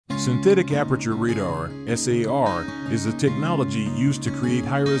Synthetic aperture radar, SAR, is a technology used to create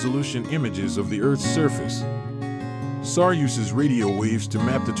high-resolution images of the Earth's surface. SAR uses radio waves to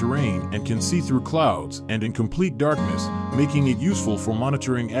map the terrain and can see through clouds and in complete darkness, making it useful for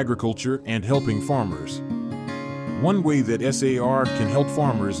monitoring agriculture and helping farmers. One way that SAR can help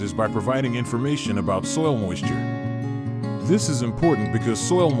farmers is by providing information about soil moisture. This is important because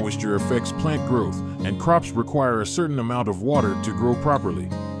soil moisture affects plant growth, and crops require a certain amount of water to grow properly.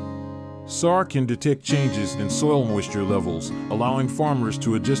 SAR can detect changes in soil moisture levels, allowing farmers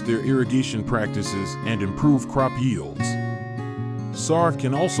to adjust their irrigation practices and improve crop yields. SAR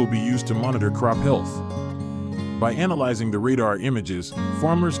can also be used to monitor crop health. By analyzing the radar images,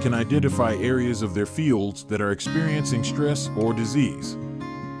 farmers can identify areas of their fields that are experiencing stress or disease.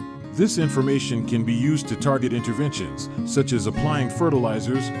 This information can be used to target interventions, such as applying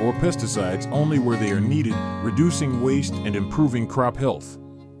fertilizers or pesticides only where they are needed, reducing waste and improving crop health.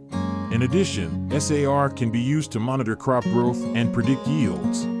 In addition, SAR can be used to monitor crop growth and predict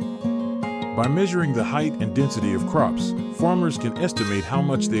yields. By measuring the height and density of crops, farmers can estimate how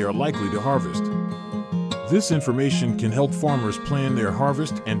much they are likely to harvest. This information can help farmers plan their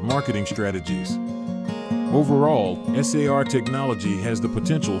harvest and marketing strategies. Overall, SAR technology has the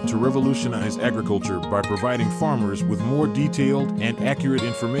potential to revolutionize agriculture by providing farmers with more detailed and accurate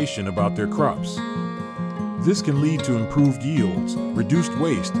information about their crops. This can lead to improved yields, reduced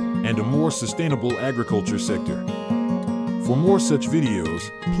waste, and a more sustainable agriculture sector. For more such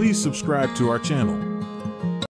videos, please subscribe to our channel.